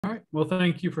right. Well,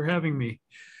 thank you for having me.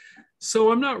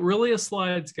 So I'm not really a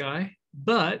slides guy,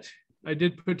 but I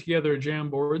did put together a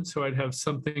Jamboard so I'd have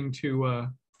something to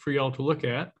for y'all to look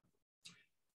at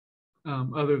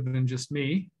other than just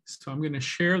me. So I'm going to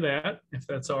share that if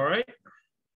that's all right.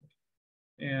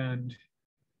 And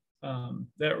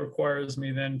that requires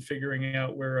me then figuring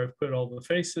out where I've put all the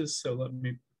faces. So let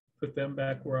me put them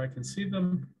back where I can see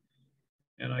them.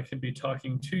 And I can be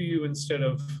talking to you instead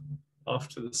of off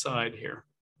to the side here.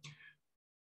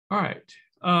 All right.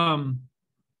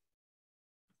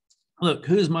 Look,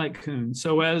 who's Mike Coon?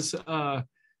 So as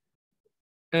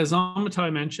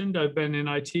Amitai mentioned, I've been in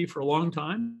IT for a long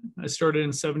time. I started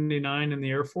in '79 in the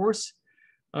Air Force.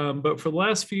 But for the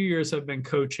last few years, I've been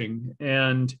coaching.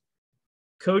 And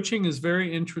coaching is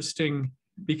very interesting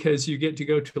because you get to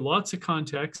go to lots of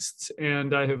contexts.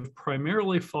 And I have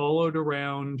primarily followed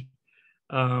around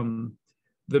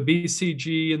the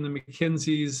BCG and the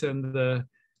McKinseys and the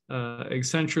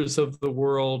Accentures of the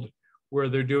world, where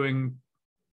they're doing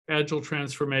agile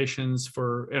transformations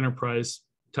for enterprise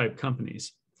type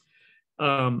companies.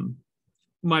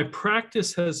 My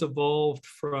practice has evolved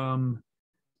from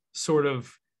sort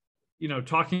of,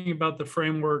 talking about the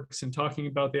frameworks and talking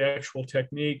about the actual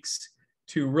techniques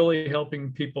to really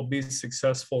helping people be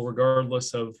successful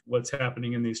regardless of what's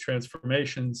happening in these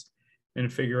transformations,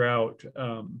 and figure out,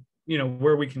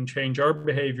 where we can change our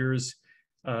behaviors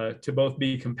to both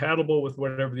be compatible with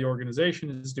whatever the organization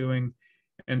is doing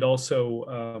and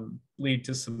also lead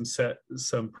to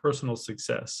some personal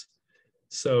success.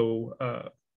 So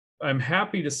I'm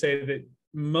happy to say that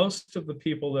most of the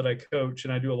people that I coach,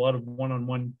 and I do a lot of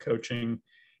one-on-one coaching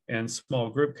and small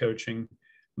group coaching,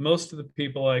 most of the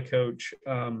people I coach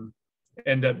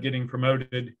end up getting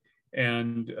promoted,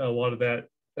 and a lot of that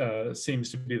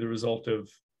seems to be the result of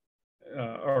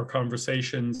our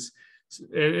conversations.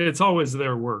 It's always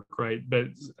their work, right? But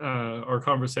our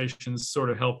conversations sort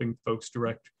of helping folks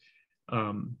direct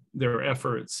their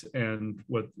efforts and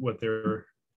what they're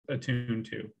attuned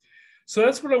to. So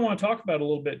that's what I want to talk about a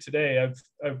little bit today.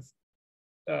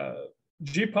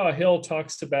 Jeepaw Hill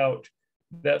talks about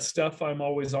that stuff I'm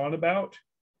always on about.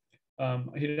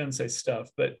 He didn't say stuff,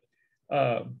 but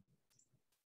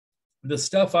the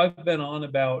stuff I've been on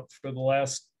about for the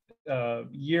last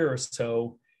year or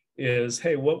so is,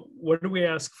 hey, what do we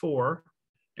ask for,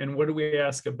 and what do we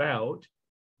ask about,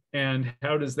 and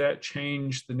how does that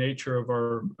change the nature of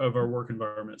our work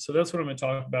environment? So that's what I'm going to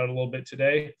talk about a little bit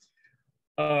today.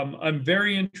 I'm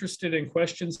very interested in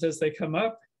questions as they come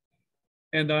up,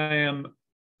 and I am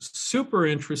super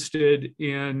interested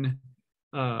in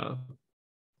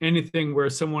anything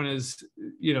where someone is,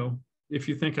 if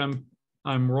you think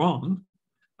I'm wrong,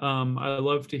 I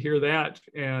love to hear that,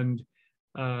 and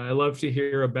I love to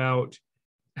hear about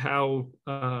how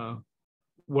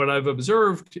what I've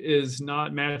observed is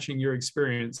not matching your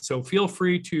experience. So feel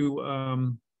free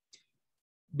to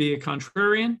be a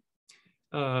contrarian,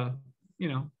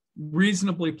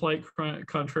 reasonably polite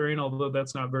contrarian, although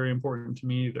that's not very important to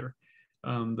me either,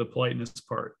 the politeness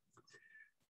part.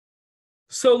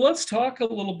 So let's talk a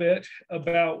little bit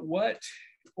about what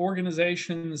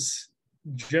organizations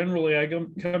generally, I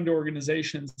come to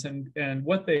organizations and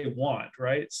what they want,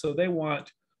 right? So they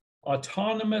want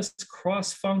autonomous,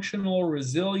 cross-functional,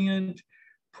 resilient,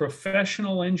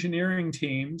 professional engineering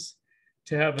teams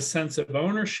to have a sense of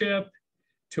ownership,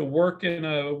 to work in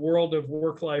a world of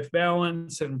work-life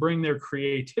balance and bring their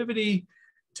creativity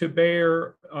to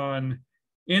bear on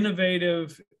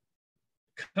innovative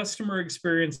customer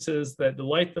experiences that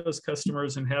delight those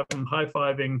customers and have them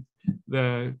high-fiving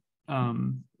the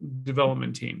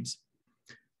development teams.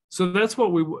 So that's what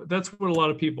a lot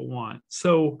of people want.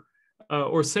 So,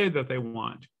 or say that they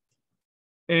want.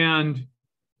 And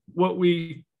what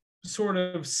we sort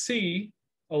of see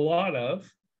a lot of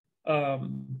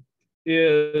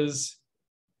is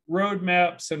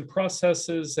roadmaps and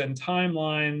processes and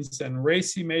timelines and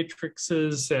RACI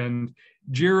matrices and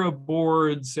JIRA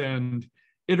boards and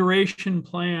iteration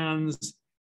plans,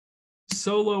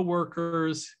 solo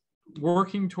workers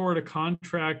working toward a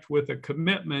contract with a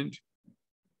commitment,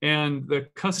 and the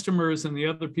customers and the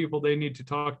other people they need to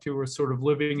talk to are sort of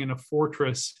living in a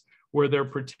fortress where they're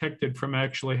protected from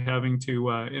actually having to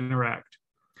interact.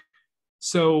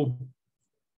 So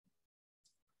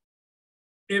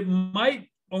it might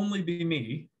only be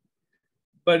me,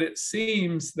 but it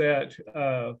seems that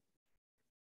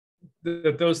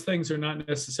that those things are not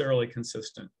necessarily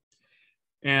consistent.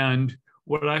 And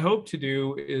what I hope to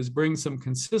do is bring some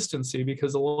consistency,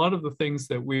 because a lot of the things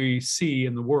that we see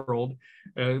in the world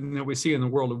and that we see in the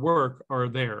world of work are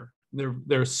there.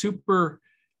 They're super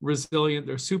resilient,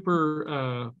 they're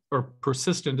super, or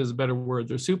persistent is a better word.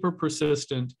 They're super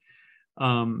persistent,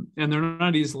 and they're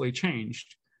not easily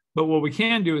changed. But what we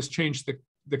can do is change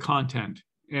the content.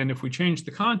 And if we change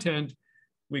the content,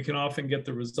 we can often get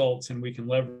the results, and we can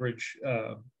leverage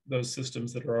those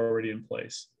systems that are already in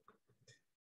place.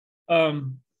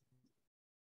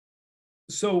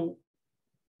 So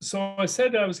I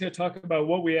said I was going to talk about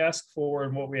what we ask for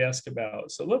and what we ask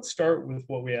about. So let's start with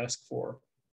what we ask for.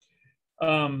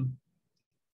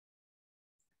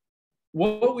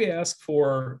 What we ask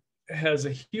for has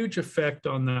a huge effect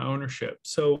on the ownership.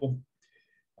 So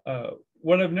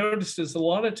what I've noticed is a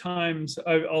lot of times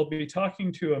I'll be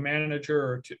talking to a manager,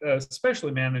 or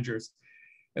especially managers,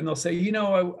 and they'll say, you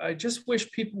know, I just wish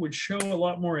people would show a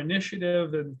lot more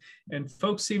initiative, and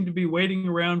folks seem to be waiting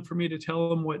around for me to tell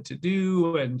them what to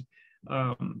do, and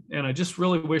I just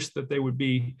really wish that they would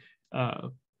be,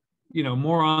 you know,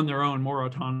 more on their own, more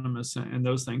autonomous, and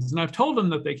those things. And I've told them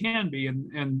that they can be,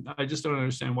 and I just don't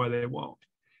understand why they won't.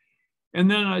 And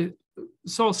then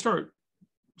so I'll start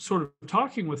sort of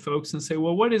talking with folks and say,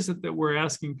 well, what is it that we're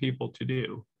asking people to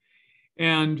do?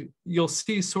 And you'll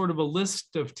see sort of a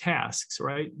list of tasks,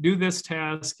 right? Do this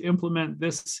task, implement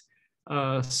this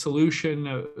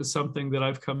solution, something that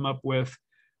I've come up with,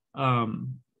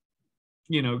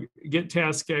 you know, get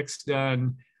task X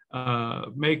done,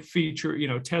 make feature, you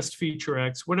know, test feature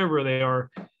X, whatever they are.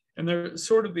 And they're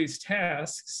sort of these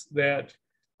tasks that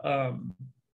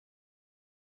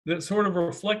that sort of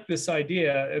reflect this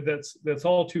idea that's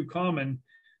all too common,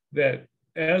 that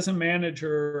as a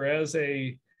manager, or as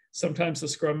sometimes a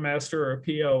Scrum Master or a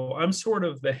PO, I'm sort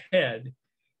of the head,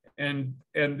 and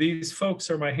these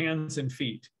folks are my hands and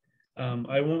feet.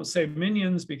 I won't say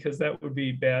minions because that would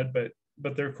be bad,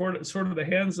 but they're sort of the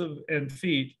hands and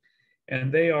feet,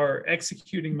 and they are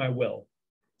executing my will.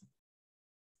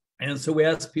 And so we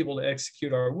ask people to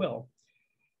execute our will.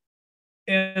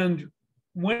 And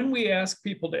when we ask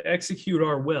people to execute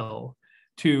our will,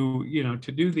 to, you know,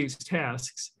 to do these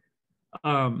tasks,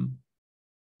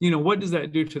 you know, what does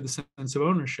that do to the sense of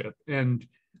ownership? And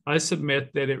I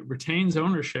submit that it retains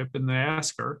ownership in the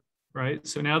asker, right?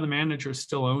 So now the manager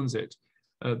still owns it.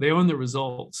 They own the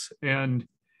results. And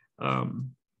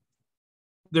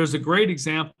there's a great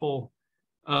example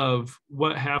of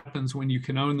what happens when you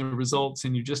can own the results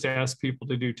and you just ask people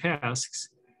to do tasks.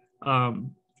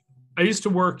 I used to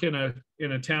work in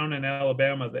a town in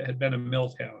Alabama that had been a mill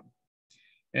town.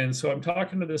 And so I'm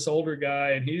talking to this older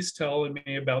guy, and he's telling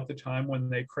me about the time when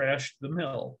they crashed the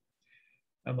mill.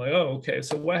 I'm like, oh, okay.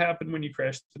 So what happened when you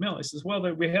crashed the mill? He says, well,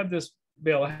 we had this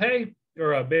bale of hay,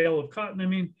 or a bale of cotton. I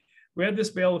mean, we had this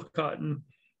bale of cotton,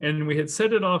 and we had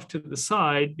set it off to the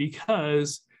side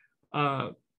because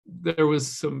there was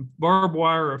some barbed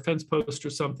wire or a fence post or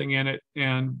something in it,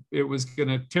 and it was going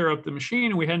to tear up the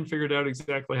machine, and we hadn't figured out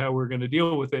exactly how we were going to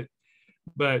deal with it,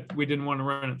 but we didn't want to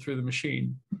run it through the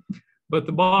machine. But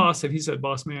the boss, and he said,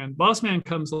 boss man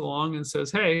comes along and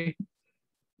says, hey,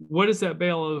 what is that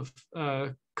bale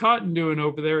of cotton doing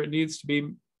over there? It needs to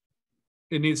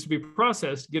be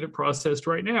processed. Get it processed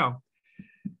right now.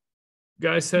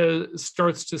 Guy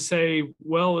starts to say,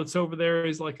 well, it's over there.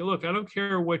 He's like, look, I don't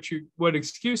care what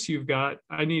excuse you've got.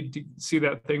 I need to see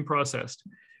that thing processed.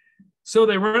 So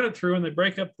they run it through and they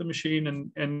break up the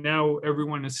machine, and now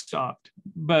everyone is stopped.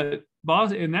 But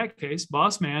in that case,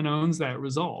 boss man owns that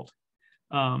result.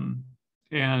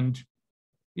 And,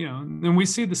 you know, then we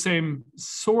see the same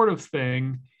sort of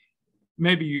thing.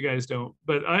 Maybe you guys don't,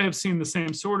 but I have seen the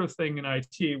same sort of thing in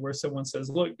IT where someone says,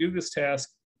 look, do this task.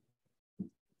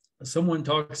 Someone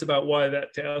talks about why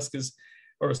that task is,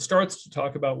 or starts to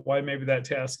talk about why maybe that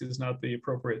task is not the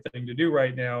appropriate thing to do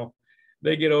right now.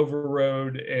 They get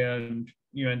overrode and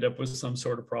you end up with some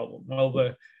sort of problem. Well,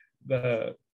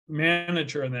 the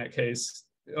manager in that case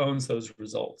owns those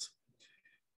results.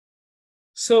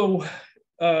 So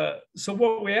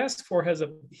what we ask for has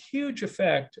a huge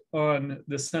effect on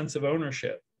the sense of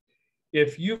ownership.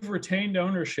 If you've retained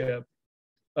ownership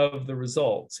of the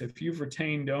results, if you've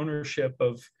retained ownership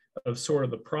of sort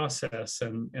of the process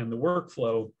and the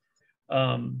workflow,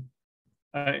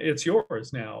 it's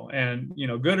yours now. And, you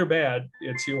know, good or bad,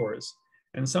 it's yours.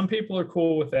 And some people are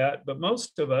cool with that, but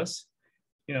most of us,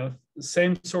 you know, the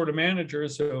same sort of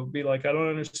managers will be like, I don't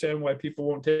understand why people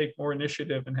won't take more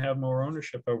initiative and have more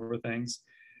ownership over things.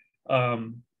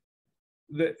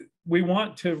 We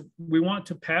want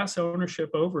to pass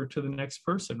ownership over to the next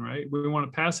person, right? We want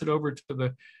to pass it over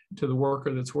to the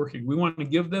worker that's working. We want to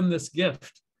give them this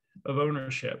gift of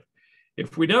ownership.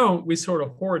 If we don't, we sort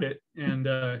of hoard it and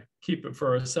keep it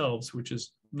for ourselves, which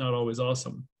is not always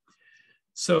awesome.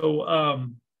 So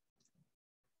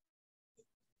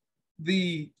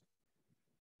the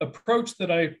approach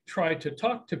that I try to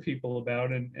talk to people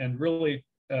about and really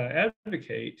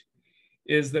advocate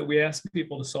is that we ask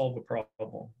people to solve a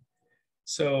problem.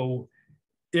 So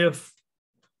if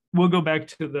we'll go back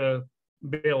to the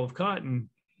bale of cotton,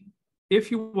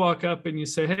 if you walk up and you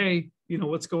say, hey,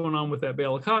 what's going on with that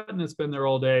bale of cotton? It's been there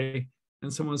all day.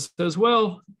 And someone says,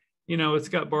 well, it's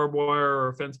got barbed wire or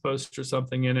a fence post or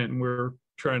something in it, and we're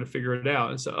trying to figure it out.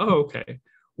 And so, oh, okay.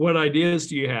 What ideas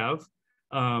do you have?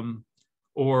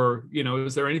 Or,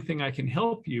 is there anything I can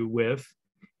help you with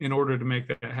in order to make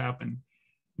that happen?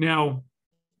 Now,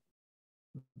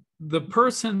 the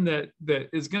person that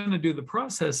is going to do the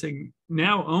processing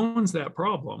now owns that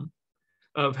problem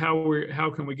of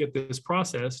how can we get this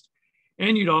processed,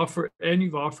 and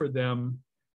you've offered them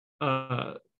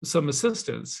some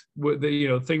assistance with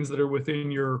the things that are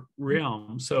within your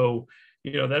realm. So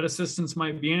that assistance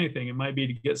might be anything. It might be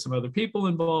to get some other people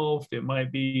involved. It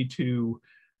might be to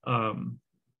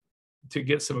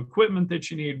get some equipment that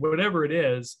you need, whatever it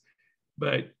is.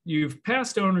 But you've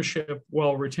passed ownership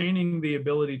while retaining the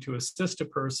ability to assist a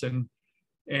person,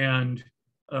 and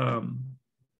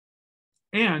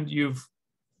you've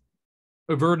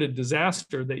averted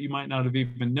disaster that you might not have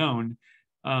even known.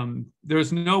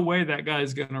 There's no way that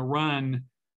guy's going to run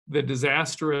the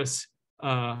disastrous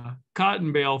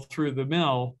cotton bale through the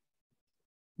mill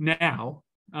now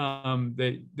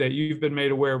that you've been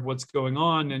made aware of what's going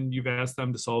on and you've asked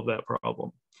them to solve that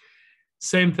problem.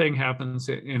 Same thing happens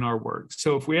in our work.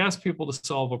 So if we ask people to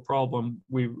solve a problem,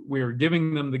 we are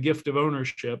giving them the gift of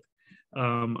ownership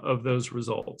of those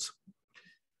results.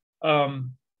 The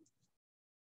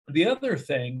other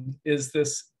thing is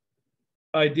this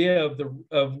idea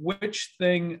of which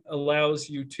thing allows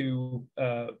you to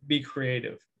be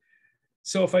creative.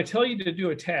 So if I tell you to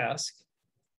do a task,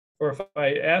 or if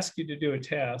I ask you to do a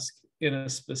task in a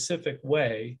specific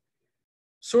way,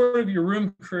 sort of your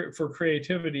room for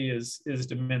creativity is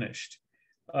diminished.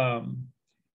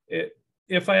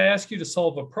 If I ask you to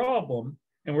solve a problem,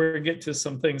 and we're going to get to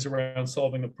some things around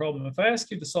solving a problem, if I ask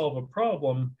you to solve a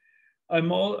problem,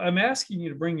 I'm asking you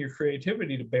to bring your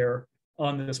creativity to bear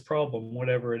on this problem,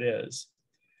 whatever it is.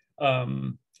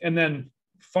 And then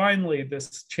finally,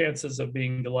 this chances of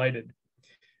being delighted.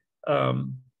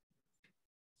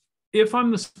 If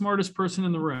I'm the smartest person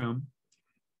in the room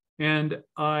and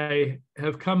I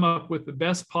have come up with the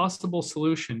best possible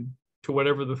solution to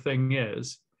whatever the thing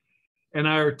is, and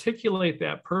I articulate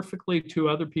that perfectly to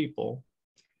other people,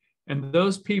 and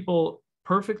those people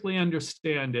perfectly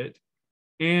understand it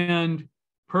and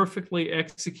perfectly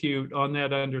execute on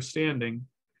that understanding,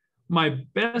 my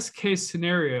best case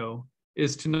scenario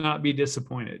is to not be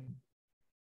disappointed.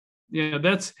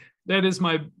 That's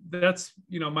my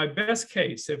best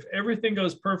case. If everything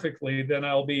goes perfectly, then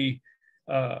I'll be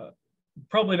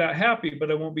probably not happy,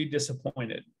 but I won't be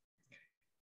disappointed.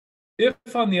 If,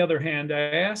 on the other hand, I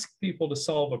ask people to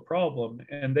solve a problem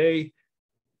and they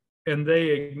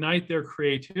ignite their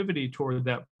creativity toward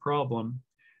that problem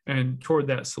and toward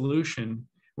that solution,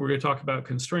 we're going to talk about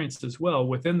constraints as well.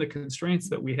 Within the constraints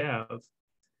that we have,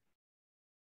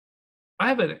 I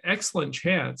have an excellent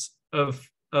chance of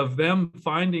them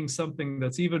finding something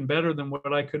that's even better than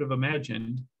what I could have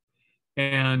imagined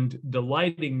and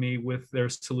delighting me with their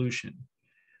solution.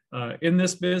 In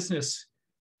this business,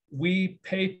 we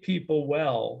pay people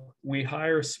well. We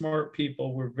hire smart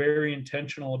people. We're very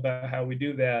intentional about how we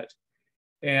do that.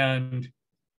 And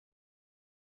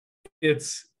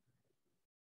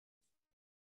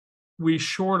we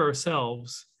short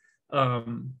ourselves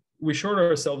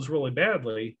really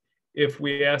badly if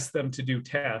we ask them to do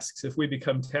tasks, if we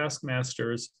become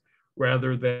taskmasters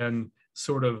rather than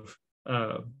sort of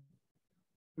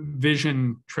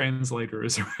vision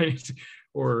translators, right?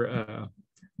 Or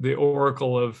the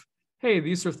oracle of, hey,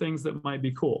 these are things that might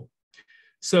be cool.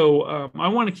 So I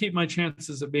want to keep my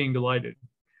chances of being delighted.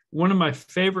 One of my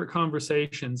favorite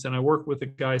conversations, and I work with a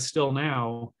guy still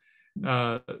now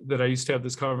that I used to have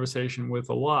this conversation with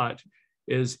a lot,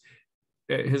 is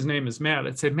his name is Matt.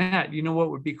 I'd say, Matt, you know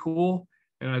what would be cool?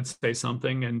 And I'd say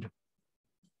something, and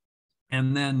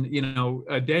then,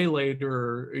 a day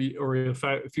later or a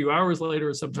few hours later,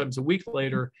 or sometimes a week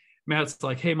later, Matt's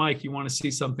like, hey, Mike, you want to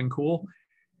see something cool?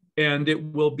 And it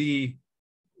will be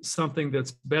something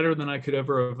that's better than I could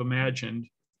ever have imagined.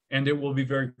 And it will be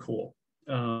very cool.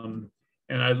 And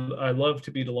I love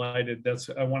to be delighted.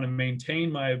 I want to maintain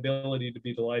my ability to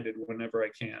be delighted whenever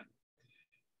I can.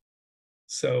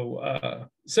 So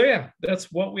yeah, that's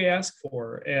what we ask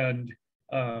for. And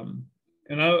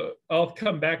I'll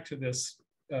come back to this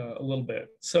a little bit.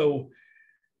 So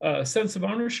sense of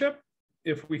ownership,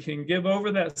 if we can give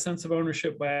over that sense of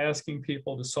ownership by asking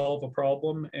people to solve a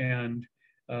problem and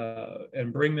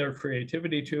bring their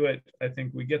creativity to it, I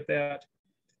think we get that.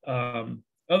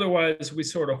 Otherwise, we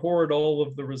sort of hoard all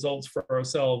of the results for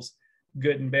ourselves,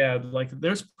 good and bad. Like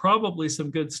there's probably some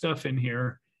good stuff in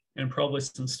here and probably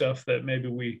some stuff that maybe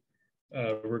we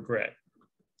regret.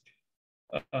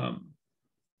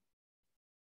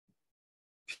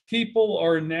 People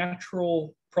are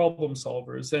natural problem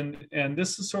solvers, and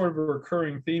this is sort of a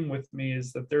recurring theme with me,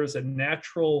 is that there's a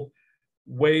natural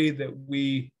way that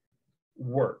we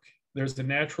work. There's a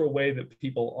natural way that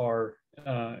people are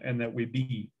and that we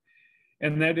be.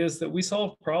 And that is that we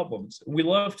solve problems. We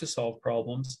love to solve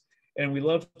problems, and we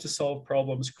love to solve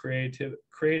problems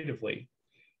creatively.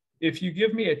 If you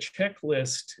give me a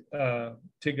checklist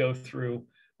to go through,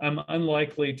 I'm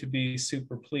unlikely to be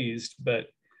super pleased, but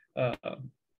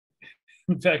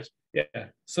in fact, yeah.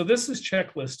 So this is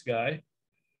checklist guy.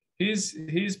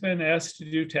 He's been asked to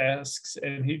do tasks,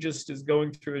 and he just is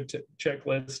going through a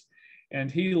checklist,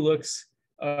 and he looks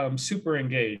super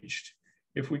engaged.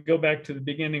 If we go back to the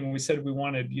beginning, we said we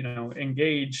wanted,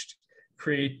 engaged,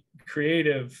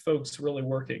 creative folks really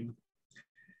working.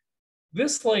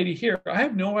 This lady here, I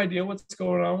have no idea what's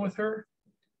going on with her,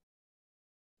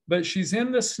 but she's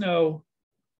in the snow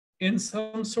in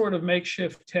some sort of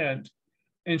makeshift tent,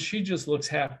 and she just looks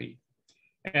happy.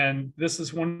 And this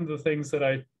is one of the things that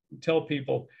I tell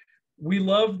people. We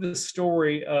love the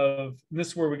story of, this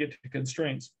is where we get to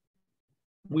constraints.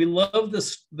 We love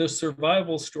the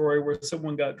survival story where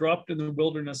someone got dropped in the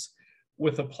wilderness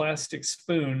with a plastic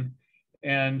spoon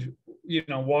and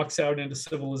walks out into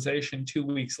civilization 2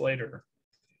 weeks later.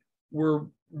 We're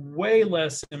way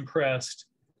less impressed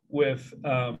with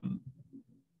the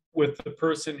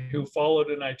person who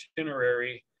followed an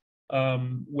itinerary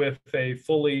with a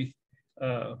fully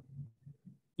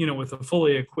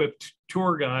equipped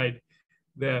tour guide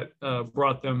that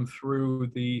brought them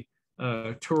through the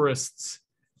tourists'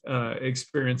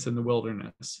 experience in the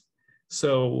wilderness.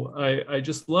 So I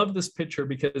just love this picture,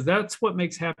 because that's what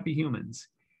makes happy humans,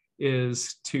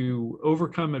 is to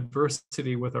overcome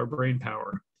adversity with our brain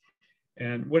power.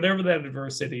 And whatever that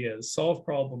adversity is, solve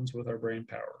problems with our brain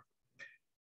power.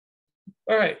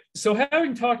 All right, so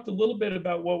having talked a little bit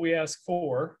about what we ask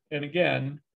for, and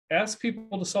again, ask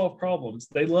people to solve problems.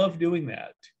 They love doing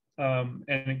that, and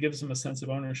it gives them a sense of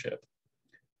ownership.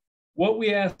 What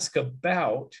we ask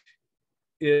about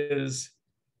is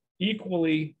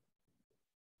equally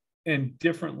and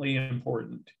differently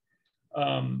important.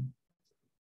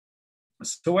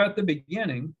 So at the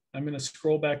beginning, I'm going to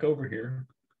scroll back over here.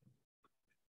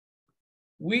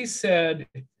 We said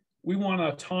we want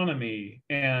autonomy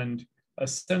and a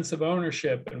sense of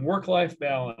ownership and work-life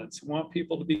balance. We want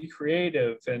people to be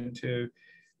creative and to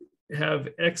have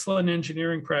excellent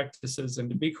engineering practices and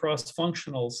to be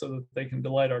cross-functional so that they can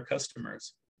delight our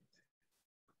customers.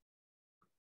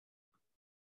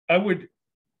 I would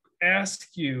ask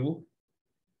you,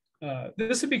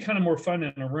 this would be kind of more fun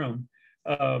in a room,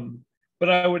 but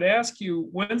I would ask you,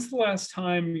 when's the last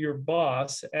time your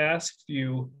boss asked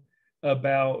you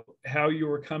about how you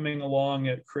were coming along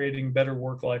at creating better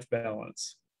work-life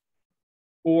balance?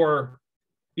 Or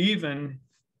even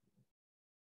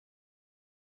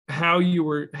how you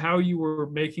were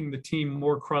making the team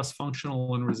more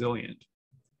cross-functional and resilient.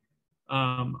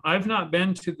 I've not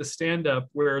been to the stand-up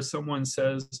where someone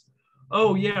says,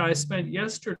 oh yeah, I spent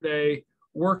yesterday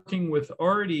working with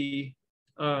Artie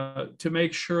to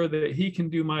make sure that he can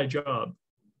do my job,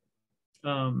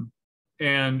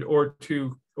 or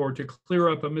to clear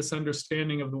up a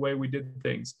misunderstanding of the way we did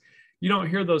things. You don't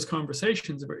hear those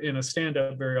conversations in a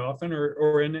stand-up very often,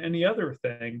 or in any other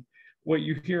thing. What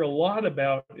you hear a lot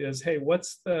about is, hey,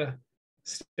 what's the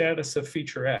status of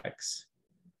feature X?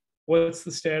 What's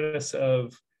the status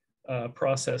of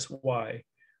process Y?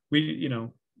 We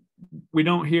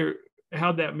don't hear,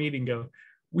 how'd that meeting go?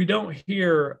 We don't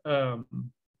hear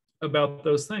about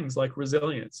those things like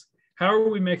resilience. How are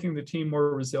we making the team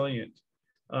more resilient?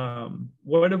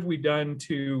 What have we done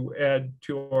to add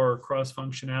to our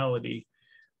cross-functionality?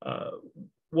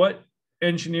 What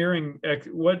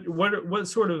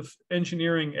sort of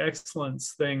engineering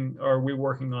excellence thing are we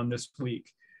working on this week?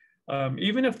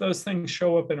 Even if those things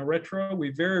show up in a retro,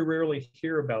 we very rarely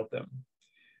hear about them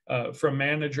from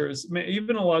managers.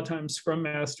 Even a lot of times Scrum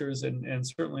Masters and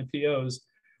certainly POs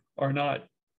are not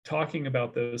talking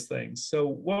about those things. So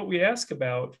what we ask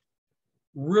about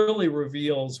really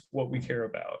reveals what we care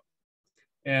about.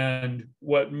 And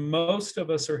what most of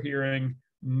us are hearing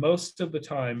most of the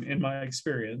time, in my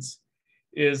experience,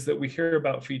 is that we care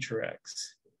about feature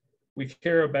X. We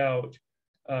care about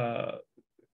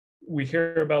we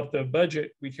care about the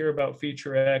budget, we care about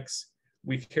feature X,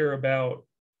 we care about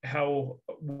how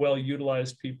well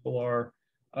utilized people are.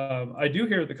 I do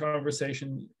hear the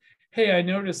conversation, hey, I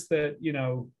noticed that,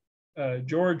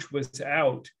 George was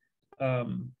out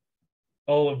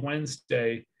all of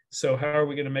Wednesday, so how are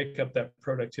we going to make up that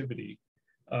productivity?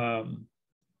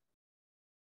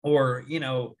 Or,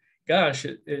 gosh,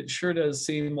 it sure does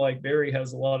seem like Barry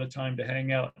has a lot of time to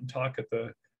hang out and talk at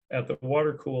the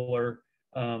water cooler.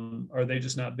 Are they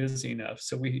just not busy enough?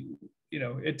 So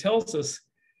it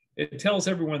tells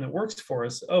everyone that works for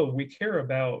us, oh, we care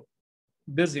about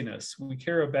busyness, we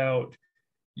care about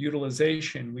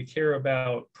utilization, we care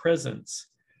about presence.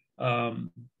 And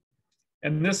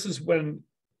this is when,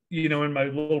 in my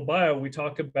little bio, we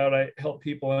talk about, I help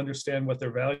people understand what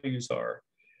their values are.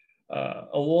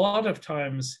 A lot of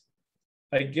times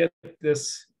I get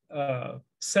this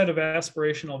set of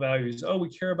aspirational values. Oh, we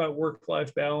care about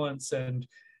work-life balance and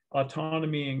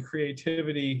autonomy and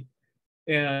creativity.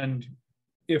 And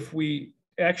if we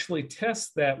actually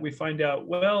test that, we find out,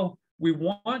 well, we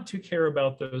want to care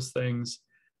about those things,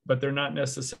 but they're not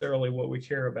necessarily what we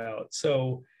care about.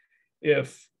 So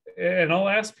and I'll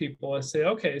ask people, I say,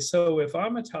 okay, so if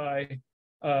Amitai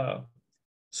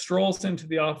strolls into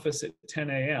the office at 10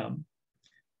 a.m.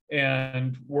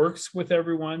 and works with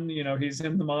everyone, he's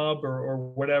in the mob or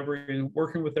whatever, he's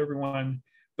working with everyone,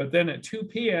 but then at 2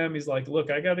 p.m. he's like,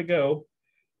 look, I got to go.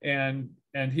 And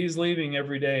he's leaving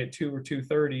every day at 2 or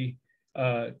 2:30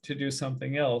 to do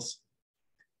something else.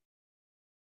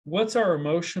 What's our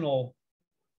emotional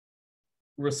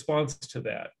response to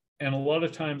that? And a lot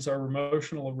of times our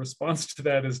emotional response to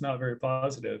that is not very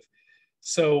positive.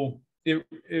 So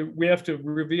we have to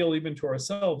reveal even to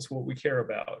ourselves what we care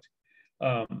about.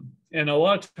 And a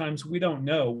lot of times we don't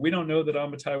know. We don't know that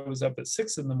Amitai was up at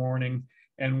 6 a.m.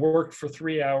 and worked for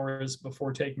 3 hours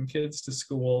before taking kids to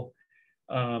school.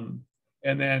 And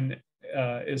then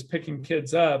is picking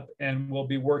kids up and will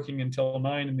be working until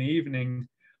 9 p.m.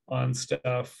 on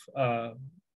stuff, after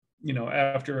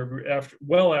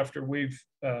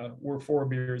we're 4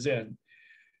 beers in.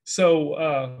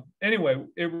 So anyway,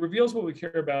 it reveals what we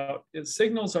care about. It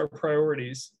signals our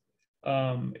priorities.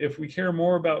 If we care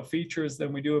more about features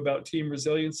than we do about team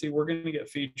resiliency, we're going to get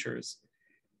features.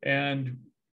 And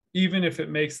even if it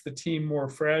makes the team more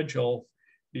fragile,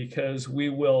 because we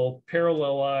will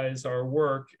parallelize our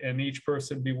work and each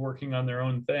person be working on their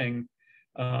own thing,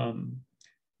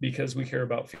 because we care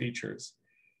about features.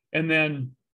 And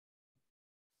then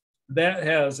that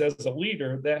has, as a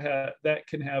leader, that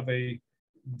can have a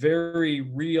very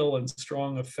real and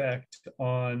strong effect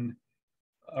on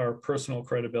our personal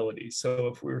credibility. So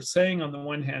if we're saying on the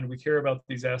one hand, we care about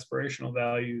these aspirational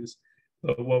values,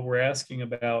 but what we're asking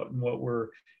about and what we're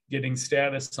getting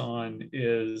status on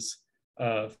is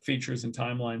features and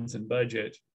timelines and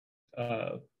budget,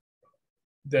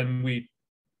 then we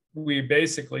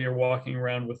basically are walking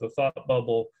around with a thought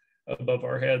bubble above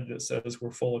our head that says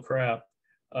we're full of crap,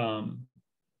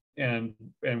 and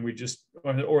we just,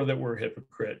 or that we're a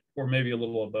hypocrite, or maybe a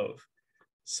little of both.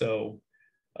 So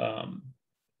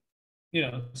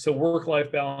so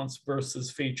work-life balance versus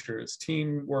features,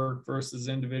 teamwork versus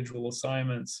individual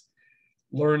assignments,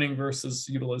 learning versus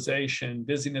utilization,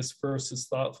 busyness versus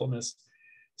thoughtfulness.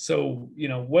 So,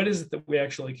 what is it that we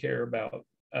actually care about?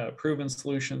 Proven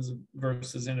solutions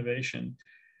versus innovation.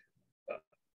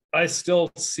 I still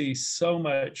see so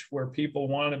much where people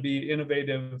want to be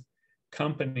innovative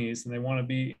companies and they want to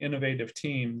be innovative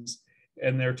teams,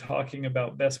 and they're talking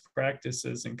about best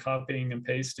practices and copying and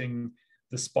pasting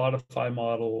the Spotify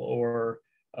model or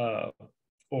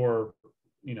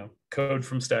code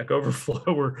from Stack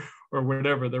Overflow or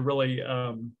whatever. They really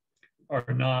are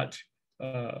not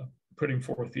putting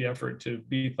forth the effort to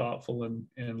be thoughtful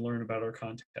and learn about our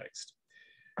context.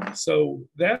 So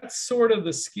that's sort of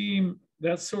the scheme.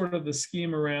 That's sort of the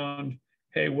scheme around,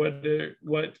 hey, what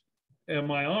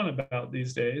am I on about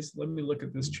these days? Let me look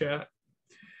at this chat.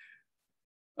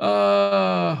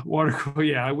 Water cooler.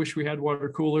 Yeah, I wish we had water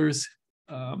coolers.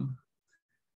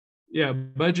 Yeah,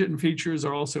 budget and features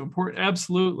are also important.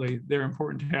 Absolutely, they're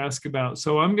important to ask about.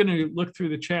 So I'm going to look through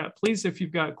the chat. Please, if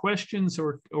you've got questions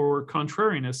or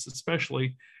contrariness,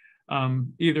 especially,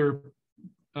 either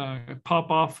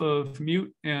pop off of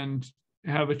mute and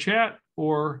have a chat,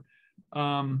 or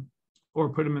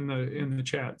put them in the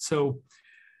chat. So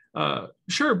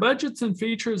sure, budgets and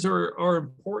features are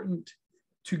important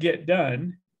to get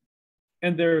done,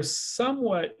 and they're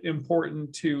somewhat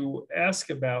important to ask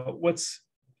about. What's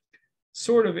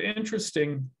sort of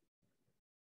interesting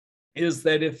is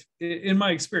that in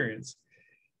my experience,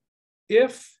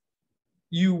 if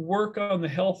you work on the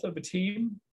health of a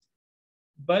team,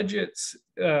 budgets,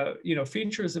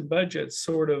 features and budgets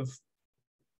sort of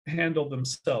handle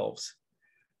themselves.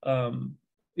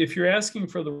 If you're asking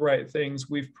for the right things,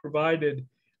 we've provided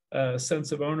a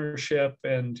sense of ownership,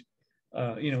 and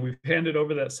we've handed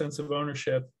over that sense of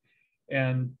ownership,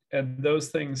 and those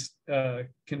things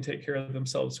can take care of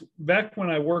themselves. Back when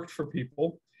I worked for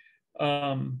people,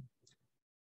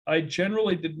 I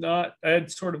generally did not, I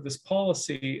had sort of this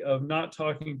policy of not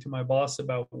talking to my boss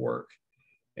about work.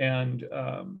 And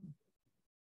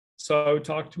so I would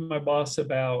talk to my boss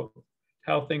about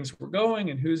how things were going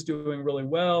and who's doing really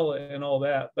well and all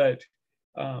that. But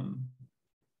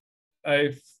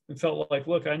I felt like,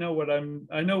 look, I know what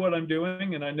I'm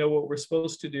doing, and I know what we're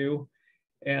supposed to do.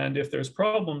 And if there's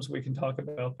problems, we can talk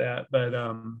about that.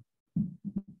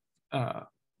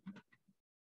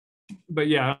 But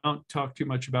yeah, I don't talk too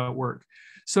much about work.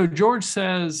 So George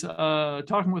says,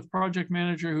 talking with project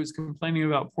manager who's complaining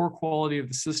about poor quality of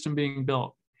the system being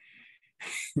built.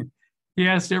 He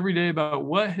asked every day about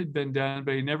what had been done,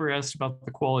 but he never asked about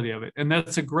the quality of it. And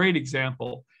that's a great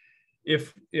example.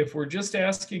 If we're just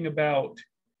asking about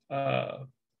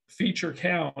feature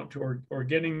count or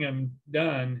getting them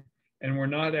done, and we're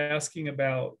not asking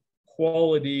about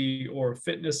quality or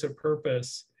fitness of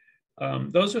purpose,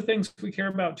 those are things we care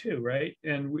about too, right?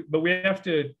 But we have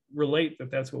to relate that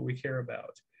that's what we care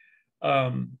about.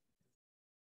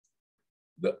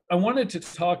 I wanted to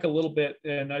talk a little bit,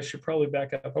 and I should probably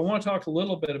back up. I want to talk a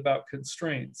little bit about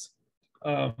constraints.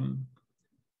 I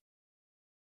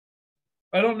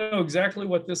don't know exactly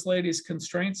what this lady's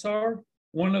constraints are.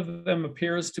 One of them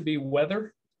appears to be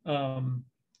weather.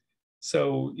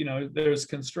 So, there's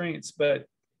constraints, but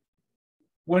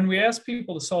when we ask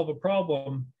people to solve a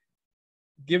problem,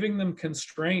 giving them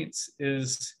constraints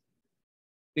is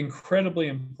incredibly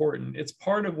important. It's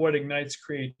part of what ignites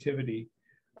creativity.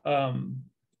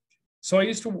 So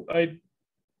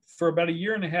for about a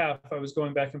year and a half, I was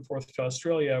going back and forth to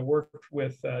Australia. I worked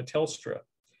with Telstra.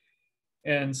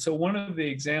 And so one of the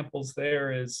examples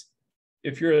there is,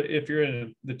 if you're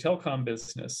in the telecom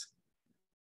business,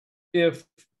 if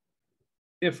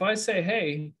I say,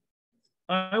 hey,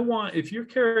 if you're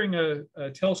carrying a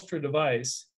Telstra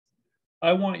device,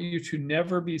 I want you to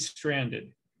never be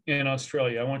stranded in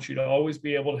Australia. I want you to always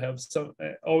be able to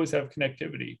always have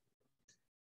connectivity.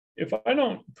 If I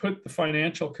don't put the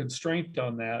financial constraint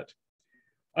on that,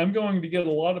 I'm going to get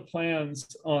a lot of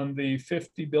plans on the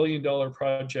 $50 billion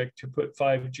project to put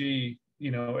 5G,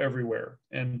 everywhere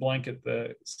and blanket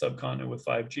the subcontinent with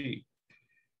 5G.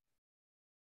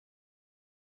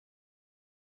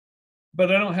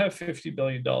 But I don't have $50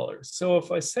 billion. So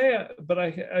if I say, but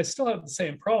I still have the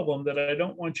same problem, that I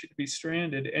don't want you to be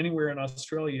stranded anywhere in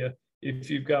Australia if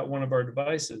you've got one of our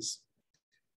devices.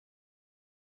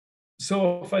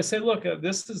 So if I say, look,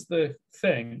 this is the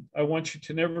thing, I want you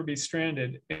to never be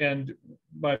stranded, and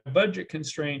my budget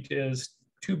constraint is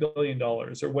 $2 billion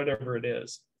or whatever it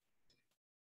is,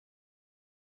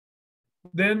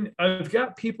 then I've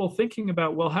got people thinking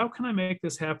about, well, how can I make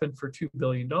this happen for $2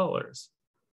 billion?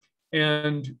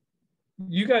 And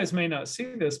you guys may not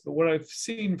see this, but what I've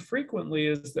seen frequently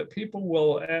is that people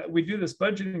we do this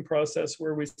budgeting process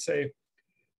where we say,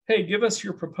 hey, give us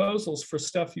your proposals for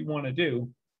stuff you want to do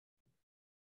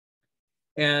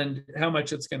and how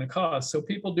much it's going to cost. So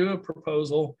people do a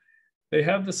proposal, they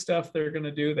have the stuff they're going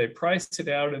to do, they price it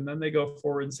out, and then they go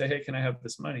forward and say, hey, can I have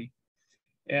this money?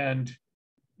 And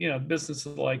business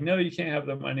is like, no, you can't have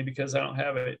the money because I don't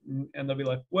have it. And they'll be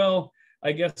like, well,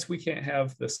 I guess we can't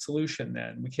have the solution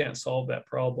then. We can't solve that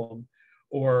problem.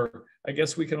 Or I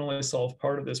guess we can only solve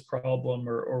part of this problem,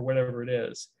 or whatever it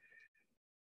is.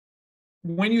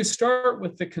 When you start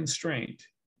with the constraint,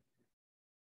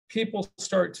 people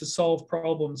start to solve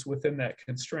problems within that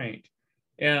constraint.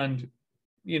 And,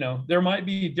 there might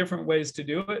be different ways to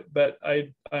do it, but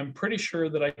I'm pretty sure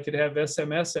that I could have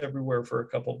SMS everywhere for a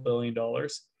couple $2 billion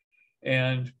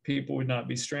and people would not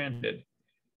be stranded.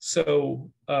 So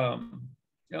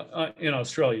in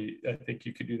Australia, I think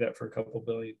you could do that for a couple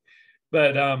 $2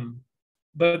 billion.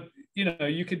 But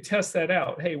you could test that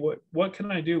out. Hey, what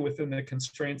can I do within the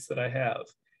constraints that I have?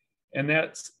 And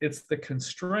it's the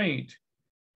constraint.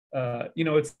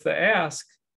 It's the ask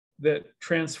that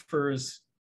transfers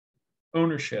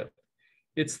ownership.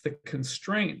 It's the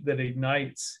constraint that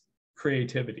ignites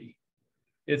creativity.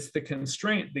 It's the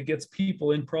constraint that gets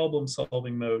people in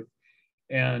problem-solving mode.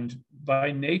 And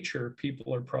by nature,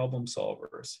 people are problem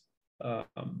solvers.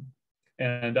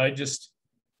 And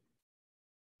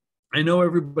I know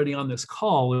everybody on this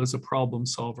call is a problem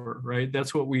solver, right?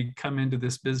 That's what we come into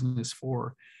this business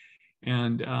for.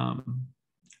 And I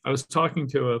was talking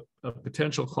to a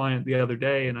potential client the other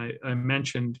day, and I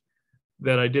mentioned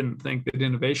that I didn't think that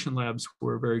innovation labs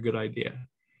were a very good idea.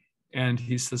 And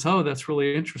he says, oh, that's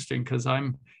really interesting, because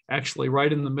I'm actually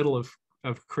right in the middle of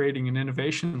creating an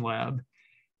innovation lab.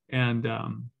 And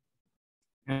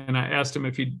I asked him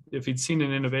if he'd seen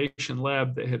an innovation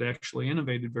lab that had actually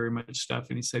innovated very much stuff.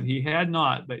 And he said he had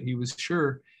not, but he was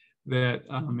sure that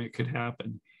it could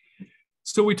happen.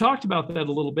 So we talked about that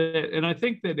a little bit, and I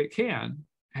think that it can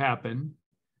happen.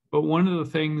 But one of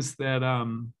those things that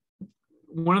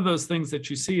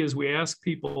you see is we ask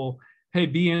people, hey,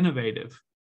 be innovative,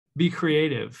 be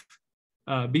creative,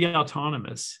 be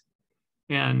autonomous.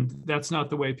 And that's not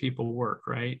the way people work,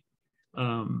 right?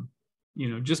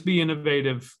 Just be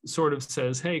innovative sort of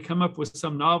says, hey, come up with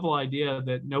some novel idea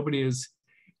that nobody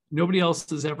else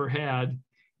has ever had.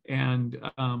 And,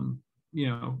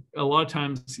 a lot of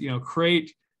times,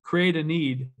 create a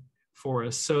need for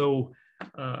us. So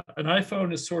an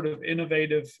iPhone is sort of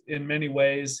innovative in many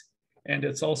ways, and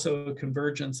it's also a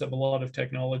convergence of a lot of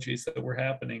technologies that were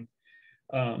happening.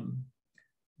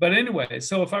 But anyway,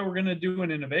 so if I were going to do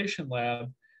an innovation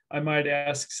lab, I might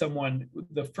ask someone,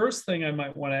 the first thing I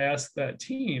might want to ask that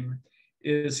team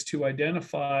is to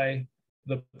identify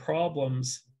the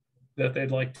problems that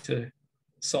they'd like to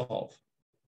solve,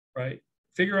 right?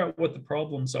 Figure out what the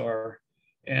problems are,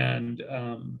 and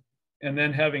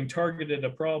then having targeted a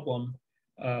problem,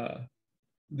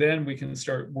 then we can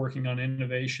start working on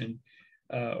innovation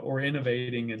or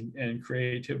innovating and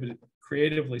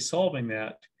creatively solving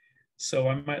that. So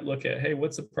I might look at, hey,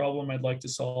 what's the problem I'd like to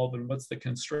solve, and what's the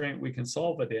constraint we can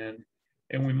solve it in?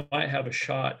 And we might have a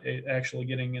shot at actually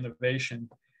getting innovation.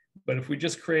 But if we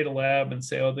just create a lab and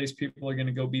say, oh, these people are going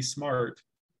to go be smart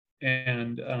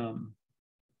and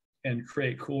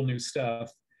create cool new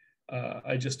stuff,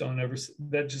 that just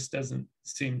doesn't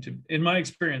seem to, in my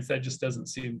experience, that just doesn't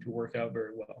seem to work out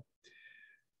very well.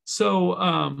 So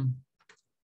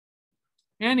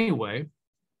anyway,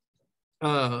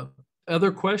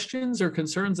 other questions or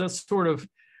concerns? That's sort of,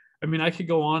 I could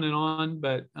go on and on,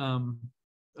 but I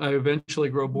eventually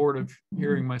grow bored of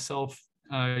hearing myself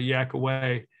yak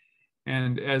away.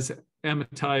 And as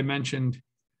Amitai mentioned,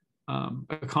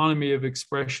 economy of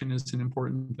expression is an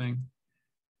important thing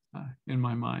in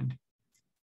my mind.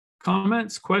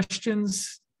 Comments,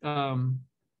 questions,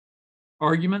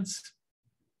 arguments?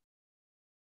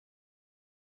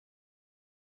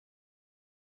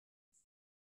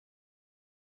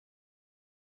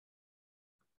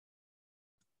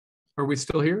 Are we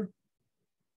still here?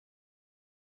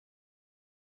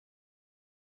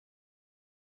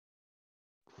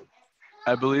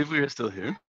 I believe we are still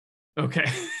here. Okay,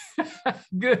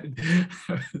 good.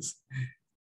 This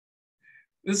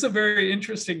is a very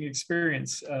interesting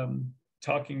experience,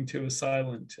 talking to a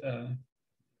silent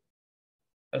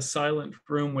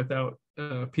room without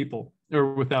people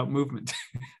or without movement.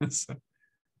 So.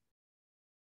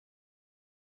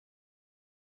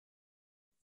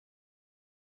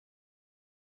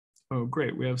 Oh,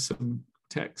 great. We have some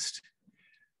text.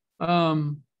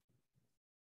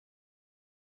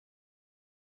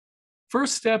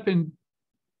 First step in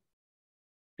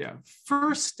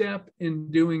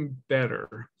doing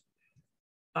better.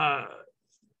 I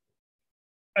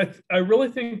really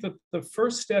think that the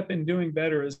first step in doing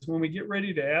better is when we get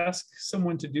ready to ask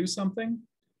someone to do something,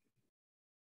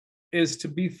 is to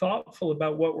be thoughtful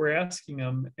about what we're asking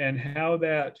them and how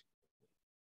that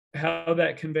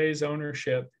conveys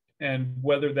ownership, and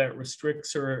whether that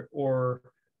restricts or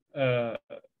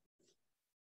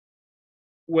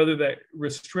whether that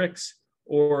restricts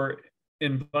or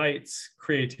invites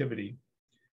creativity.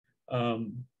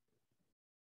 And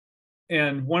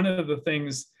one of the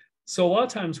things, so a lot of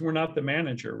times we're not the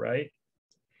manager, right?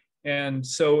 And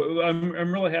so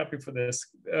I'm really happy for this.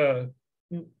 A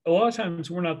lot of times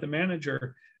we're not the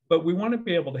manager, but we want to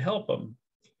be able to help them.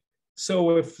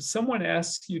 So if someone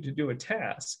asks you to do a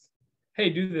task, hey,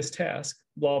 do this task,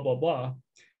 blah, blah, blah.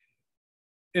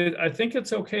 I think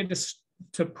it's okay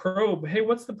to probe, hey,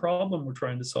 what's the problem we're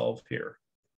trying to solve here?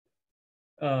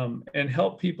 And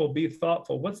help people be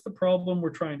thoughtful. What's the problem we're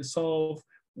trying to solve?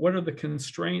 What are the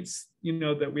constraints,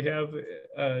 that we have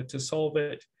to solve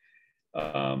it?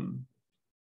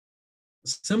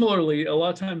 Similarly, a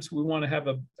lot of times we want to have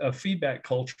a feedback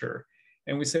culture,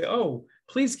 and we say, oh,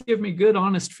 please give me good,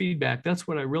 honest feedback. That's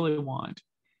what I really want.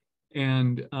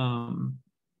 And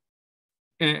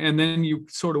then you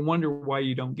sort of wonder why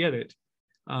you don't get it.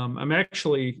 I'm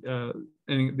actually, in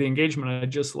the engagement I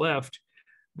just left,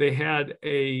 they had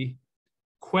a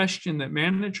question that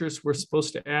managers were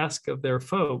supposed to ask of their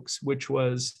folks, which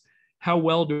was, how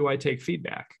well do I take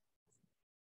feedback?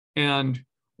 And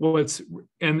what's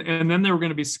and then they were going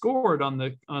to be scored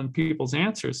on people's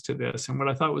answers to this. And what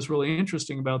I thought was really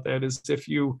interesting about that is if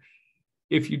you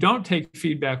don't take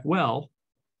feedback well,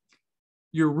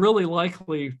 you're really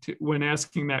likely to, when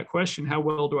asking that question, how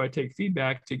well do I take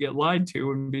feedback, to get lied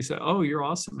to and be said, oh, you're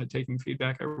awesome at taking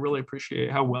feedback. I really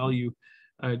appreciate how well you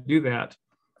do that.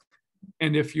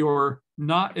 And if you are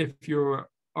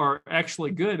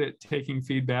actually good at taking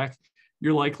feedback,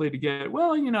 you're likely to get,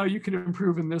 well, you could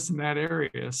improve in this and that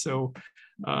area. So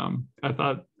I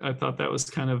thought that was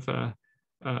kind of a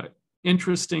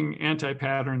interesting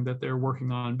anti-pattern that they're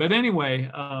working on. But anyway,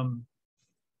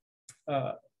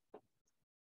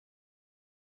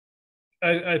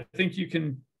 I think you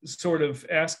can sort of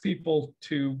ask people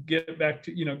to get back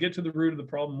to, get to the root of the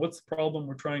problem. What's the problem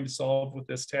we're trying to solve with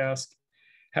this task?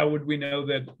 How would we know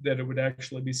that it would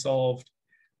actually be solved?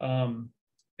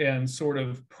 And sort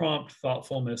of prompt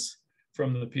thoughtfulness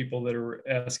from the people that are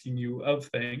asking you of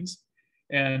things.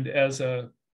 And as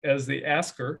the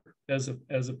asker, as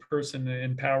a person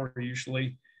in power,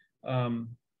 usually,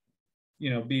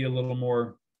 be a little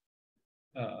more,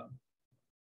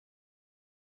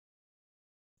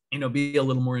 be a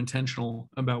little more intentional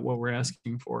about what we're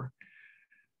asking for.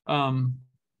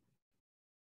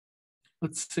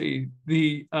 Let's see,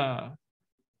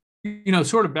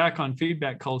 sort of back on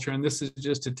feedback culture, and this is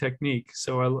just a technique.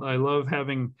 So I love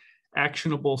having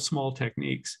actionable small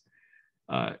techniques.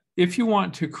 If you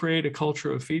want to create a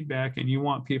culture of feedback and you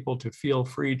want people to feel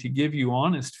free to give you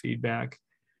honest feedback,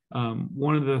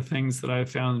 one of the things that I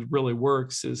found really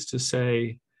works is to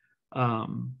say,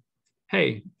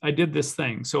 hey, I did this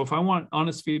thing. So if I want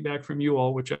honest feedback from you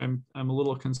all, which I'm a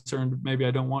little concerned, maybe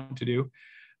I don't want to do,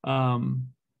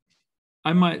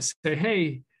 I might say,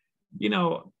 hey,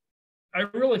 I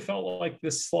really felt like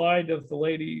this slide of the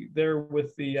lady there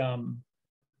with the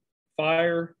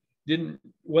fire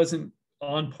wasn't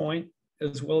on point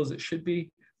as well as it should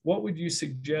be. What would you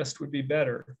suggest would be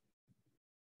better?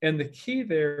 And the key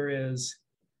there is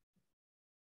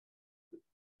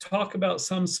talk about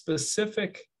some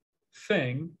specific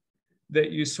thing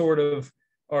that you sort of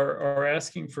are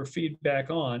asking for feedback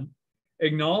on.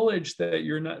 Acknowledge that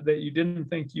you didn't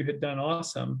think you had done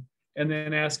awesome, and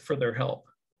then ask for their help.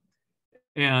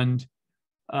 And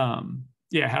how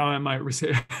I might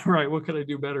say, right, what could I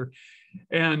do better?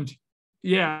 And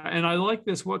I like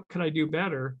this, what could I do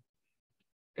better?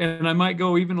 And I might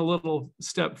go even a little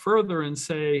step further and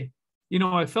say,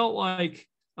 I felt like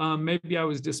maybe I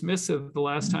was dismissive the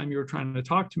last time you were trying to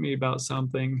talk to me about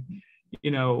something.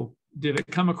 Did it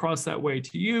come across that way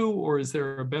to you, or is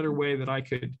there a better way that I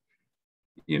could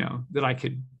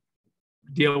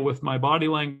deal with my body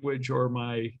language or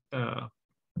my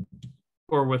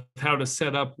or with how to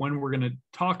set up when we're going to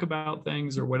talk about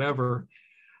things or whatever.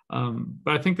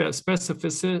 But I think that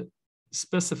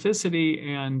specificity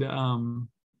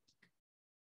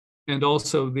and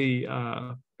also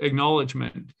the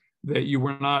acknowledgement that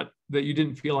you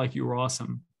didn't feel like you were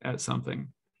awesome at something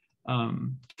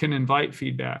can invite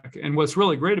feedback. And what's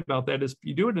really great about that is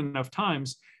you do it enough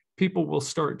times, people will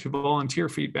start to volunteer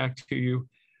feedback to you.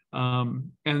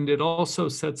 And it also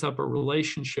sets up a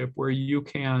relationship where you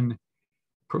can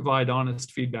provide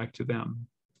honest feedback to them.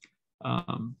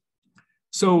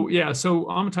 So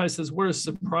Amitai says, what are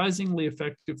surprisingly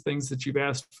effective things that you've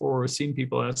asked for or seen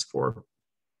people ask for?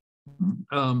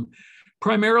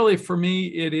 Primarily for me,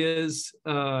 it is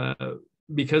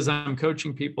because I'm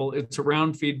coaching people, it's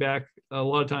around feedback. A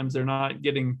lot of times they're not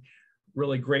getting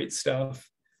really great stuff.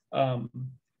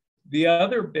 The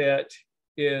other bit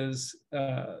is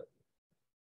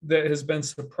that has been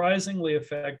surprisingly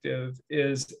effective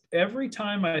is every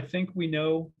time I think we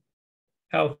know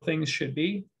how things should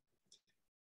be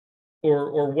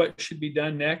or what should be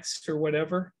done next or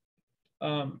whatever,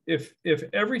 if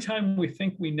every time we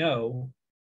think we know,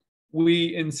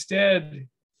 we instead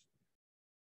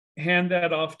hand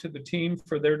that off to the team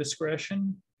for their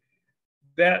discretion,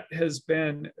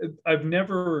 I've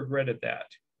never regretted that.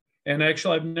 And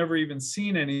actually, I've never even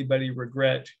seen anybody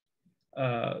regret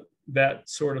that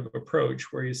sort of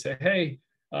approach where you say, hey,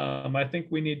 I think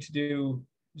we need to do,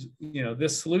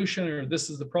 this solution, or this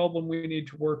is the problem we need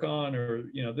to work on, or,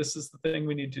 this is the thing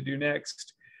we need to do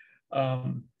next.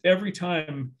 Every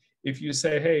time, if you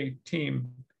say, hey, team,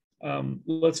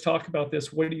 let's talk about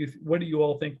this. What do you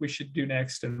all think we should do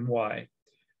next and why?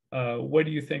 What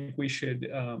do you think we should,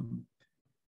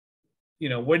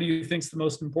 what do you think is the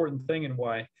most important thing and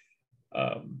why?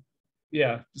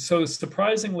 So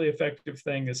surprisingly effective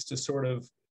thing is to sort of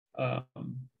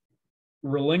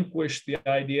relinquish the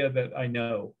idea that I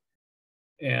know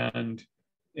and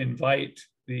invite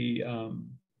the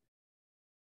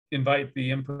invite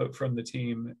the input from the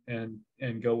team and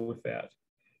go with that.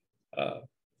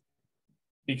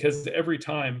 Because every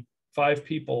time 5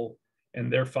 people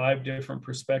and their 5 different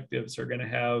perspectives are going to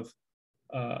have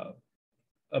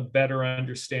a better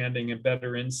understanding and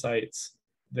better insights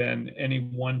than any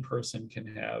one person can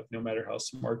have, no matter how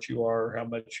smart you are or how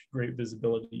much great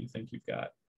visibility you think you've got.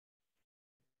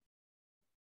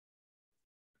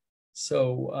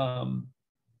 So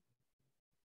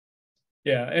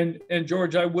yeah, and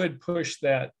George, I would push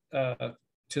that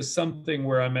to something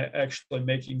where I'm actually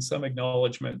making some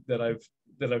acknowledgement that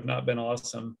I've not been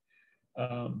awesome,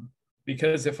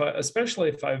 because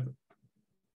especially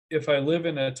if I live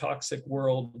in a toxic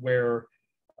world where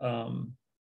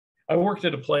I worked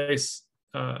at a place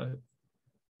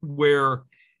where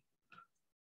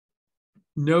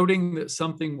noting that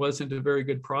something wasn't a very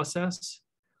good process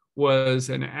was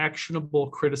an actionable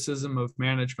criticism of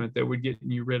management that would get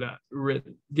you written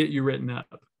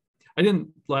up. I didn't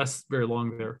last very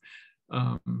long there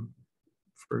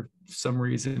for some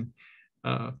reason.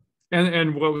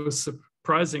 And what was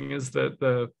surprising is that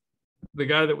the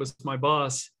guy that was my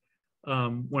boss,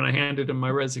 when I handed him my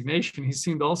resignation, he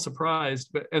seemed all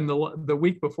surprised. And the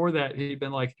week before that, he'd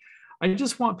been like, I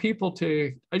just want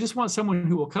someone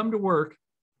who will come to work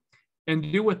and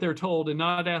do what they're told and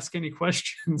not ask any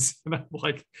questions. And I'm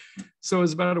like, so it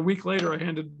was about a week later, I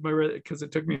handed because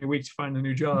it took me a week to find a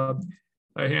new job.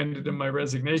 I handed him my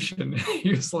resignation.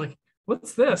 He was like,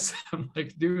 what's this? I'm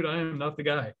like, dude, I am not the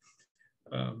guy.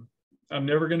 I'm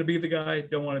never going to be the guy.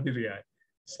 Don't want to be the guy.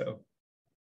 So.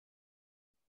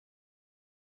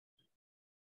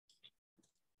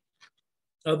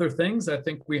 Other things, I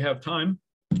think we have time.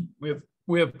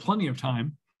 We have plenty of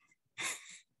time.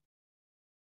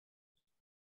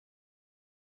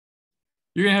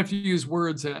 You're gonna have to use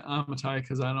words at Amitai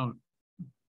because I don't.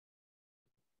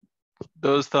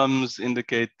 Those thumbs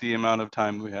indicate the amount of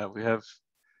time we have. We have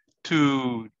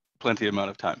plenty amount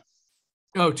of time.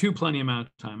 Oh, plenty amount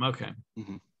of time. Okay.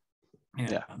 Mm-hmm.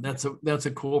 Yeah, that's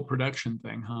a cool production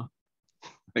thing, huh?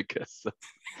 I guess so.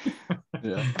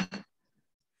 Yeah.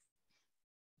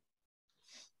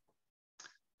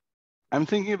 I'm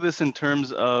thinking of this in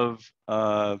terms of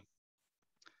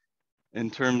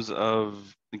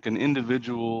like an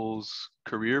individual's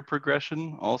career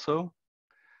progression also.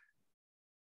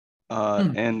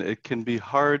 And it can be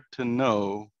hard to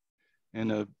know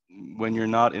when you're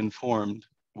not informed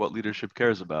what leadership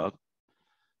cares about,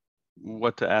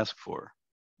 what to ask for.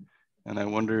 And I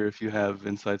wonder if you have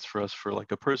insights for us for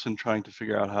like a person trying to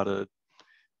figure out how to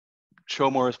show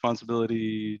more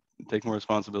responsibility, take more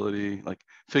responsibility, like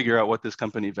figure out what this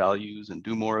company values and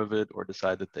do more of it, or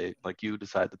decide that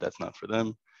decide that that's not for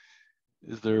them.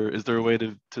 Is there a way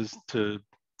to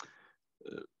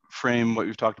frame what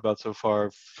you've talked about so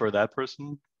far for that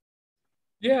person?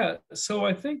 Yeah, so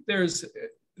I think there's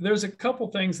a couple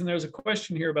things, and there's a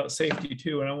question here about safety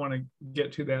too, and I want to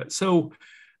get to that. So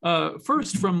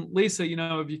first, from Lisa,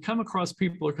 if you come across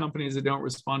people or companies that don't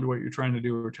respond to what you're trying to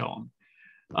do or tell them,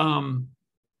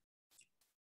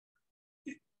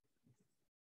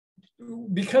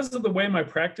 because of the way my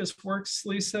practice works,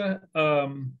 Lisa,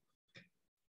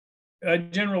 I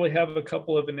generally have a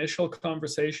couple of initial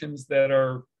conversations that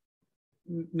are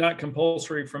not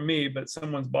compulsory from me, but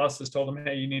someone's boss has told them,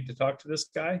 hey, you need to talk to this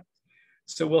guy.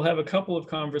 So we'll have a couple of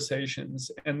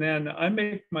conversations, and then I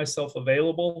make myself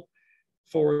available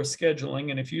for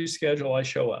scheduling. And if you schedule, I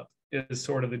show up, is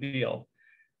sort of the deal.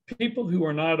 People who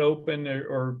are not open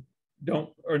or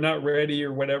not ready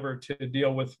or whatever to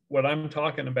deal with what I'm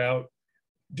talking about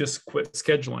just quit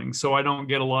scheduling. So I don't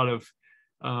get a lot of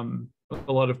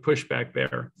pushback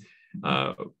there.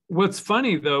 What's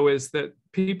funny though is that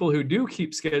people who do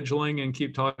keep scheduling and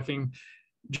keep talking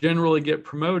generally get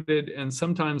promoted, and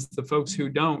sometimes the folks who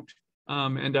don't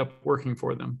end up working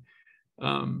for them.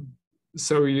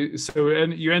 So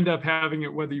you end up having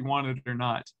it whether you want it or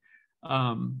not.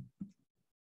 I'm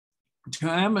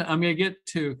going to get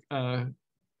to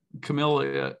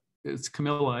Camilla. It's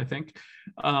Camilla, I think.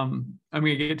 I'm going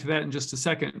to get to that in just a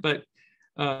second. But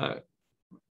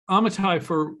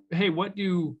Amitai, hey, what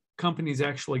do companies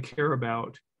actually care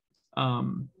about?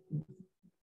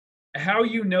 How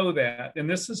you know that, and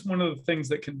this is one of the things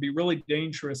that can be really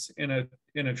dangerous in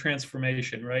a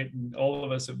transformation, right? And all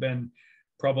of us have been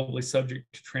probably subject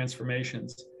to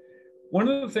transformations. One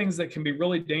of the things that can be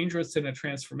really dangerous in a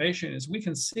transformation is we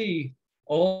can see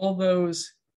all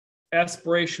those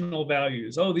aspirational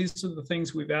values. Oh, these are the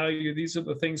things we value. These are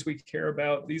the things we care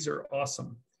about. These are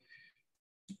awesome.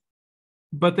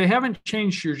 But they haven't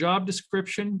changed your job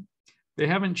description. They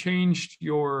haven't changed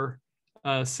your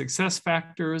success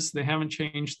factors. They haven't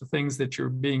changed the things that you're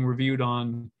being reviewed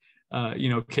on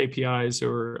KPIs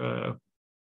or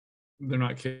they're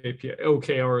not KPI,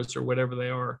 OKRs or whatever they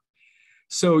are.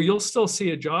 So you'll still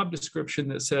see a job description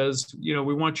that says,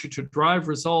 we want you to drive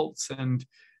results and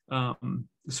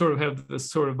sort of have this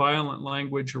sort of violent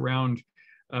language around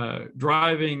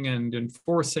driving and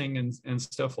enforcing and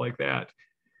stuff like that.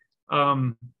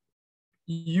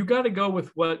 You got to go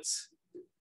with what's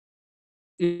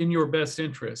in your best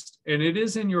interest. And it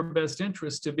is in your best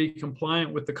interest to be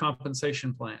compliant with the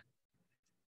compensation plan.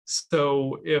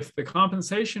 So if the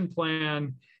compensation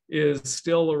plan is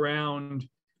still around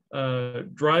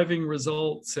driving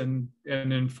results and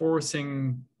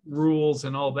enforcing rules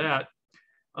and all that,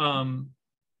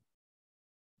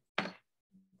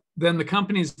 then the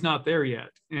company's not there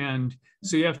yet. And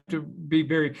so you have to be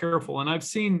very careful. And I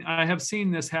have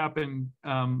seen this happen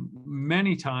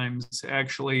many times,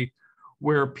 actually,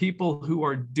 where people who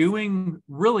are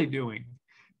really doing,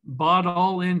 bought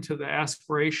all into the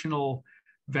aspirational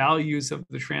values of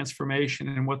the transformation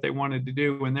and what they wanted to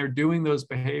do, when they're doing those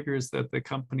behaviors that the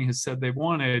company has said they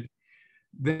wanted,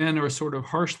 then are sort of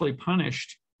harshly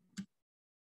punished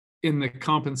in the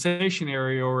compensation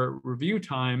area or at review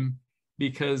time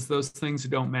because those things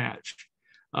don't match.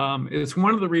 It's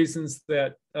one of the reasons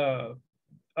that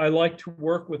I like to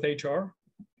work with HR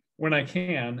when I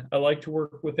can. I like to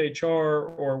work with HR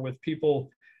or with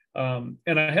people, and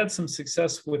I had some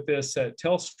success with this at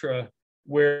Telstra,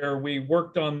 where we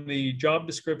worked on the job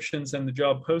descriptions and the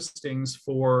job postings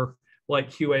for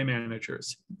like QA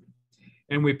managers.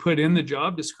 And we put in the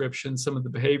job description some of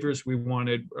the behaviors we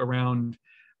wanted around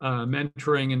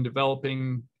mentoring and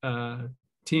developing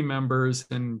team members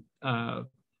and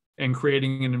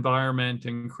creating an environment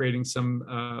and creating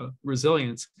some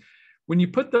resilience. When you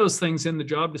put those things in the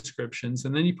job descriptions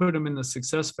and then you put them in the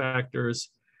success factors,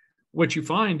 what you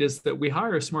find is that we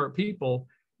hire smart people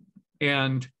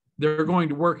and they're going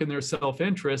to work in their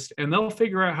self-interest and they'll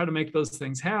figure out how to make those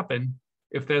things happen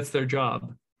if that's their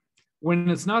job. When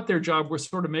it's not their job, we're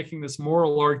sort of making this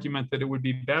moral argument that it would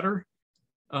be better,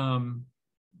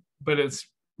 but it's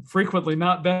frequently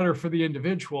not better for the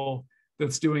individual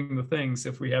that's doing the things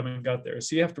if we haven't got there.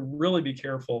 So you have to really be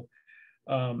careful.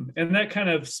 And that kind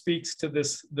of speaks to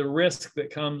the risk that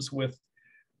comes with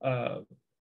the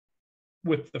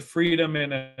freedom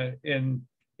in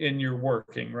your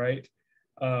working, right?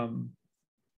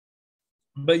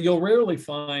 But you'll rarely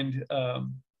find,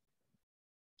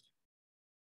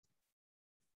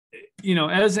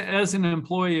 as an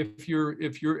employee, if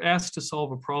you're asked to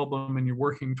solve a problem and you're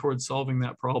working towards solving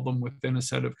that problem within a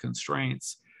set of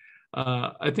constraints,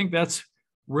 I think that's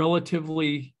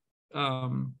relatively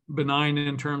benign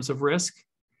in terms of risk,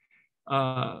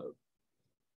 but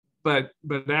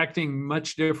acting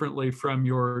much differently from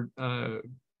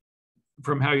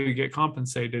from how you get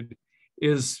compensated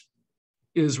is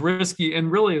risky,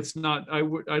 and really it's not. I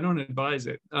don't advise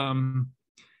it.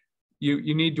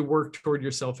 You need to work toward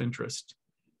your self-interest,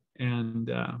 and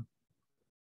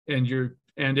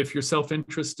if your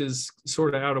self-interest is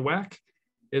sort of out of whack,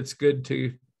 it's good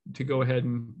to go ahead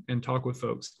and talk with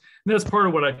folks. And that's part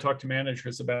of what I talk to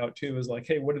managers about too, is like,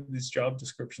 hey, what do these job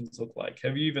descriptions look like?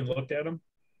 Have you even looked at them?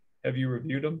 Have you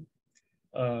reviewed them?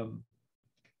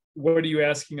 What are you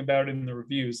asking about in the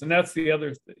reviews? And that's the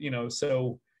other,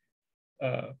 so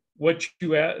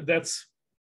that's,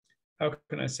 how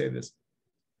can I say this?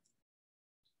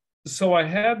 So I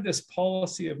had this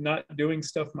policy of not doing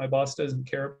stuff my boss doesn't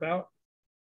care about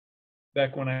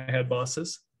back when I had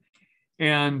bosses.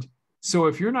 And so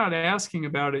if you're not asking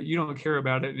about it, you don't care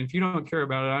about it. And if you don't care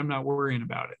about it, I'm not worrying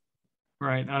about it,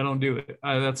 right? I don't do it.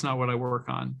 That's not what I work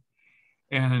on.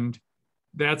 And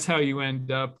that's how you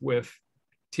end up with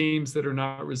teams that are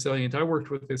not resilient. I worked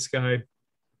with this guy.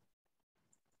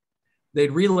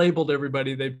 They'd relabeled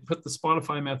everybody. They'd put the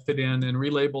Spotify method in and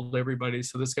relabeled everybody.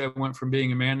 So this guy went from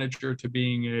being a manager to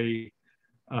being a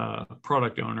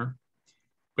product owner.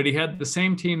 But he had the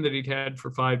same team that he'd had for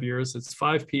 5 years. It's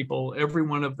 5 people, every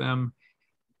one of them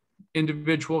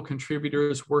individual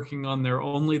contributors working on their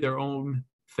own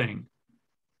thing.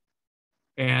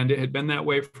 And it had been that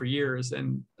way for years.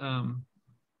 And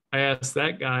I asked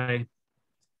that guy,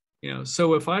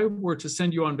 so if I were to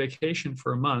send you on vacation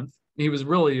for a month, he was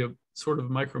really a sort of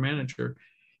micromanager.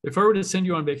 If I were to send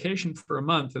you on vacation for a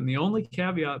month, and the only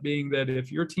caveat being that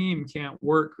if your team can't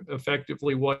work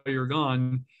effectively while you're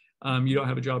gone, you don't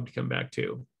have a job to come back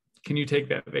to. Can you take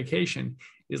that vacation?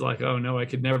 He's like, oh no, I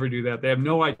could never do that. They have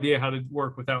no idea how to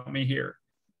work without me here.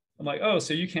 I'm like, oh,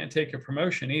 so you can't take a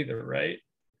promotion either, right?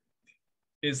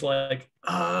 Is like,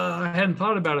 I hadn't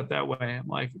thought about it that way. I'm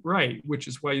like, right, which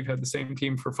is why you've had the same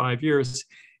team for 5 years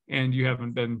and you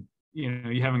haven't been,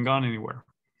 you haven't gone anywhere.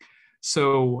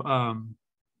 So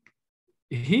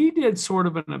he did sort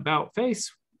of an about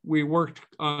face. We worked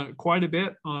quite a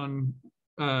bit on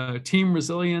team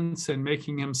resilience and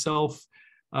making himself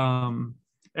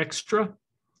extra.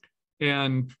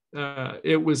 And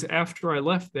it was after I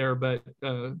left there, but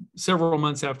several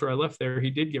months after I left there, he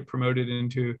did get promoted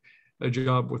into a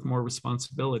job with more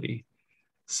responsibility.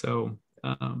 So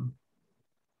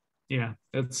yeah,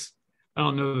 I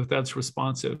don't know that that's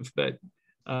responsive, but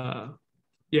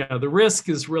yeah, the risk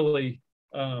is really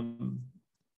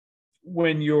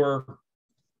when your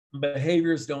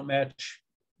behaviors don't match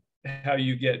how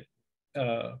you get,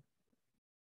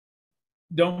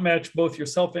 don't match both your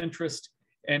self-interest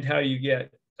and how you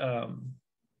get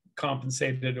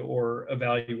compensated or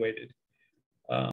evaluated.